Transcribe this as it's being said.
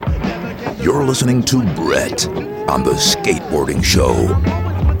You're listening to Brett on the Skateboarding Show.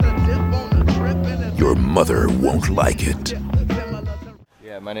 Your mother won't like it.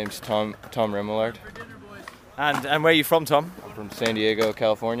 Yeah, my name's Tom Remillard. And where are you from, Tom? I'm from San Diego,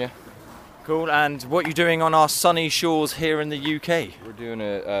 California. Cool. And what are you doing on our sunny shores here in the UK? We're doing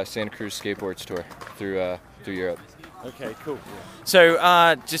a Santa Cruz skateboards tour through Europe. Okay, cool.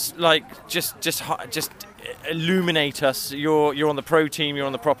 So just illuminate us. You're on the pro team. You're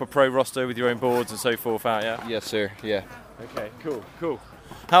on the proper pro roster with your own boards and so forth. Out, yeah. Yes, sir. Yeah. Okay, cool.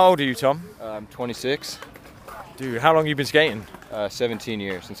 How old are you, Tom? I'm 26. Dude, how long have you been skating? 17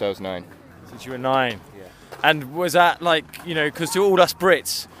 years, since I was 9. Since you were 9. Yeah. And was that like, because to all us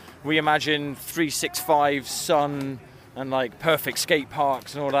Brits, we imagine 365 sun and like perfect skate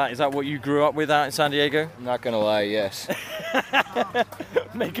parks and all that. Is that what you grew up with out in San Diego? I'm not gonna lie, yes.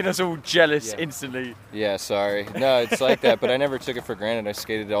 Making us all jealous instantly. Yeah, sorry. No, it's like that, but I never took it for granted. I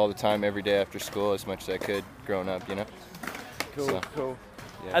skated all the time, every day after school, as much as I could growing up, Cool.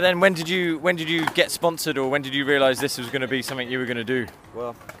 Yeah. And then when did you get sponsored, or when did you realize this was going to be something you were going to do?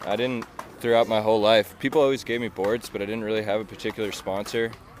 Well, I didn't throughout my whole life. People always gave me boards, but I didn't really have a particular sponsor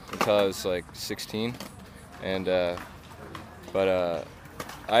until I was like 16. And it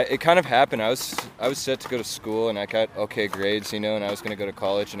kind of happened. I was set to go to school, and I got okay grades, and I was going to go to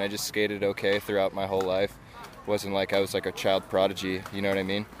college, and I just skated okay throughout my whole life. It wasn't like I was like a child prodigy, you know what I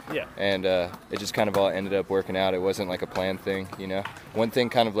mean? Yeah. And it just kind of all ended up working out. It wasn't like a planned thing, One thing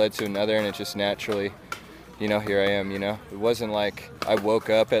kind of led to another, and it just naturally, here I am, It wasn't like I woke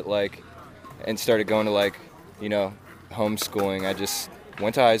up at and started going to homeschooling. I just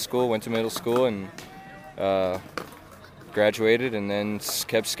went to high school, went to middle school, and graduated, and then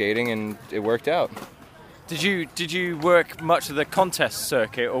kept skating, and it worked out. Did you work much of the contest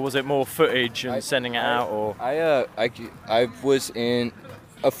circuit, or was it more footage and sending it out? Or I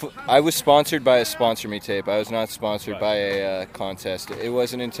was sponsored by a Sponsor Me tape. I was not sponsored by a contest. It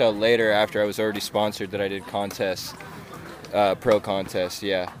wasn't until later, after I was already sponsored, that I did contests, pro contests.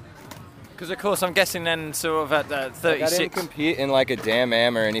 Yeah. Because of course, I'm guessing then sort of at 36. I didn't compete in like a Dam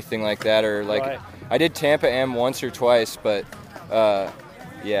Am or anything like that, or I did Tampa Am once or twice, but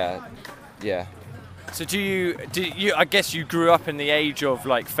yeah. So do you? I guess you grew up in the age of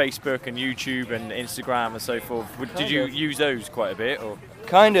like Facebook and YouTube and Instagram and so forth. Did you use those quite a bit, or?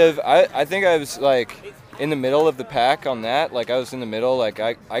 Kind of. I think I was like in the middle of the pack on that. Like I was in the middle. Like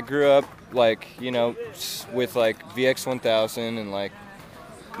I grew up with like VX1000 and like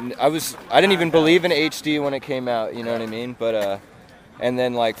I didn't even believe in HD when it came out. You know what I mean? But and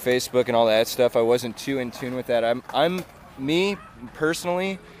then like Facebook and all that stuff, I wasn't too in tune with that. I'm me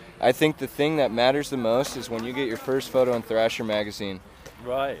personally. I think the thing that matters the most is when you get your first photo in Thrasher magazine.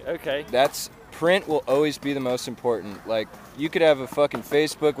 Right, okay. Print will always be the most important. Like, you could have a fucking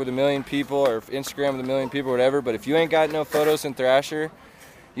Facebook with 1 million people or Instagram with 1 million people or whatever, but if you ain't got no photos in Thrasher,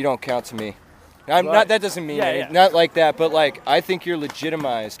 you don't count to me. Not that doesn't mean not like that, but like I think you're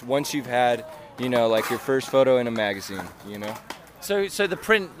legitimized once you've had, like your first photo in a magazine, So the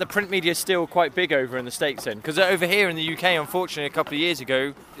print media is still quite big over in the States then? Because over here in the UK, unfortunately, a couple of years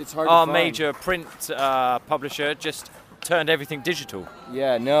ago, our major print publisher just turned everything digital.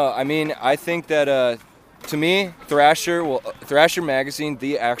 Yeah, no, I mean, I think that to me, Thrasher magazine,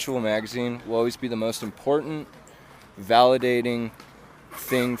 the actual magazine, will always be the most important, validating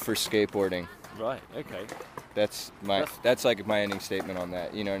thing for skateboarding. Right, okay. That's like my ending statement on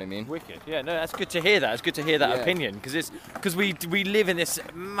that. You know what I mean? Wicked. Yeah, no, that's good to hear that. It's good to hear that opinion because we live in this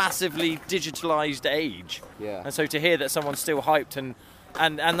massively digitalized age. Yeah. And so to hear that someone's still hyped and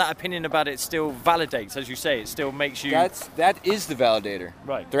that opinion about it still validates, as you say, it still makes you. That is the validator.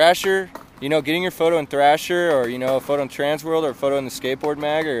 Right. Thrasher, getting your photo in Thrasher, or a photo in Transworld, or a photo in the Skateboard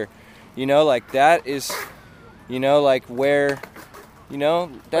Mag, or like that is, like where.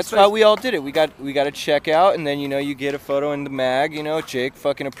 That's how we all did it. We got to check out, and then you get a photo in the mag. Jake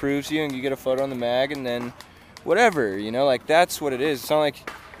fucking approves you, and you get a photo in the mag, and then whatever. Like that's what it is. It's not like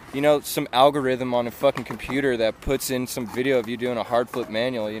some algorithm on a fucking computer that puts in some video of you doing a hard flip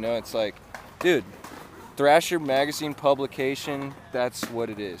manual. It's like, dude, Thrasher magazine publication. That's what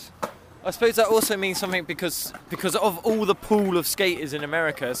it is. I suppose that also means something because of all the pool of skaters in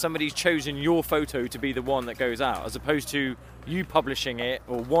America, somebody's chosen your photo to be the one that goes out, as opposed to you publishing it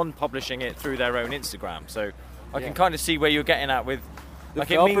or one publishing it through their own Instagram. So I can kind of see where you're getting at with, like,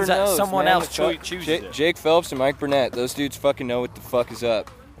 it means that someone else chooses it. Jake Phelps and Mike Burnett, those dudes fucking know what the fuck is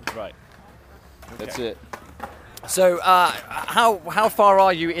up. Right. Okay. That's it. So how far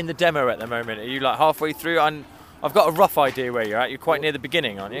are you in the demo at the moment? Are you like halfway through? I've got a rough idea where you're at. You're quite near the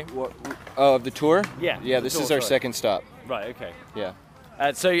beginning, aren't you? Of the tour? Yeah. Yeah, this is our second stop. Right, okay. Yeah.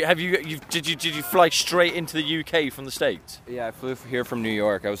 So did you fly straight into the UK from the States? Yeah, I flew here from New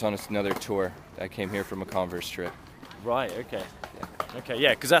York. I was on another tour. I came here from a Converse trip. Right. Okay. Yeah. Okay.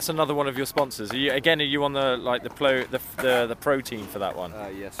 Yeah, because that's another one of your sponsors. Are you on the protein for that one?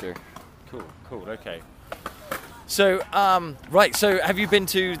 Yes, sir. Cool. Okay. So right. So have you been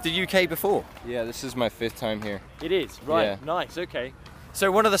to the UK before? Yeah, this is my 5th time here. It is. Right. Yeah. Nice. Okay.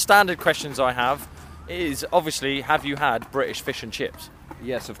 So one of the standard questions I have is obviously, have you had British fish and chips?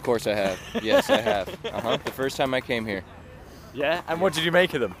 Yes, of course I have. Yes, I have. The first time I came here. Yeah. And what did you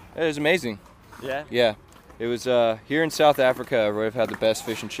make of them? It was amazing. Yeah. Yeah. It was here in South Africa where I've had the best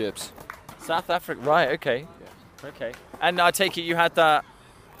fish and chips. South Africa. Right. Okay. Yeah. Okay. And I take it you had that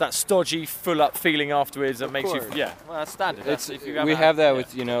stodgy, full-up feeling afterwards that makes you... Yeah, well, that's standard. We have that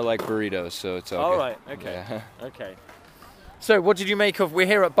with, like burritos, so it's all good. Right, okay. Yeah. Okay. So what did you make of... We're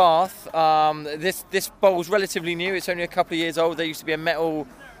here at Bath. This bowl's relatively new. It's only a couple of years old. There used to be a metal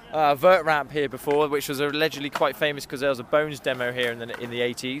vert ramp here before, which was allegedly quite famous because there was a Bones demo here in the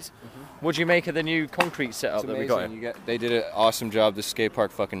 80s. Mm-hmm. What do you make of the new concrete setup that we got here? They did an awesome job. The skate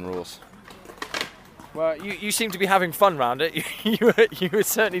park fucking rules. Well, you seem to be having fun around it. You were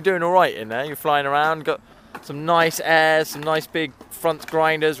certainly doing all right in there. You're flying around, got some nice airs, some nice big front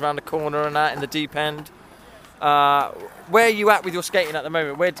grinders around the corner and that in the deep end. Where are you at with your skating at the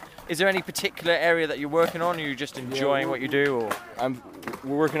moment? Is there any particular area that you're working on, or are you just enjoying what you do? Or?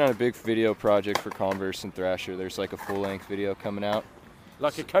 We're working on a big video project for Converse and Thrasher. There's like a full-length video coming out.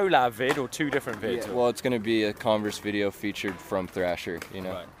 Like a collab vid or 2 different vids? Yeah, well, it's going to be a Converse video featured from Thrasher,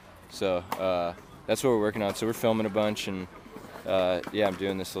 Right. So... that's what we're working on. So we're filming a bunch, and I'm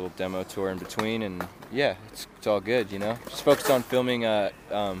doing this little demo tour in between, and it's all good, Just focused on filming,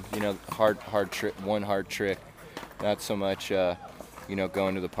 hard trick, not so much,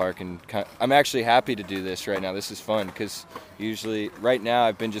 going to the park and I'm actually happy to do this right now. This is fun because usually right now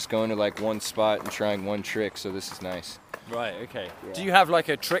I've been just going to like one spot and trying one trick, so this is nice. Right. Okay. Yeah. Do you have like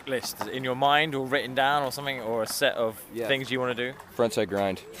a trick list in your mind or written down or something, or a set of things you want to do? Frontside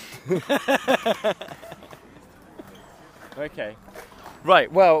grind. Okay.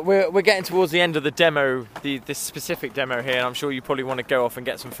 Right. Well, we're getting towards the end of the demo, this specific demo here, and I'm sure you probably want to go off and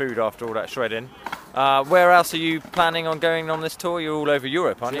get some food after all that shredding. Where else are you planning on going on this tour? You're all over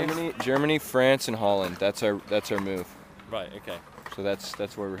Europe, aren't you? Germany, France, and Holland. That's our move. Right. Okay. So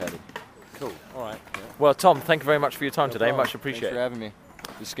that's where we're headed. Cool. All right. Yeah. Well, Tom, thank you very much for your time today. Problem. Much appreciated. Thanks for having me.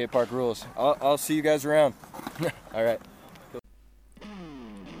 The skate park rules. I'll see you guys around. All right.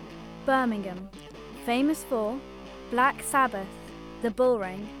 Birmingham, famous for Black Sabbath, the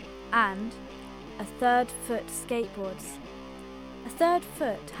Bullring, and a Third Foot skateboards. A Third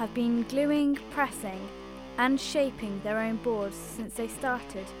Foot have been gluing, pressing, and shaping their own boards since they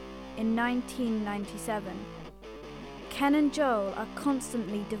started in 1997. Ken and Joel are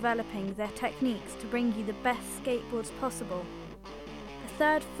constantly developing their techniques to bring you the best skateboards possible. The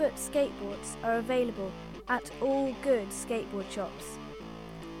Third Foot skateboards are available at all good skateboard shops,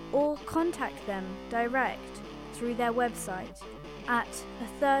 or contact them direct through their website at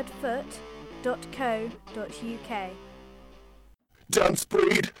thethirdfoot.co.uk. Dance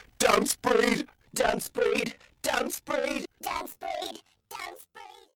breed, dance breed, dance breed, dance breed, Dance breed, dance breed.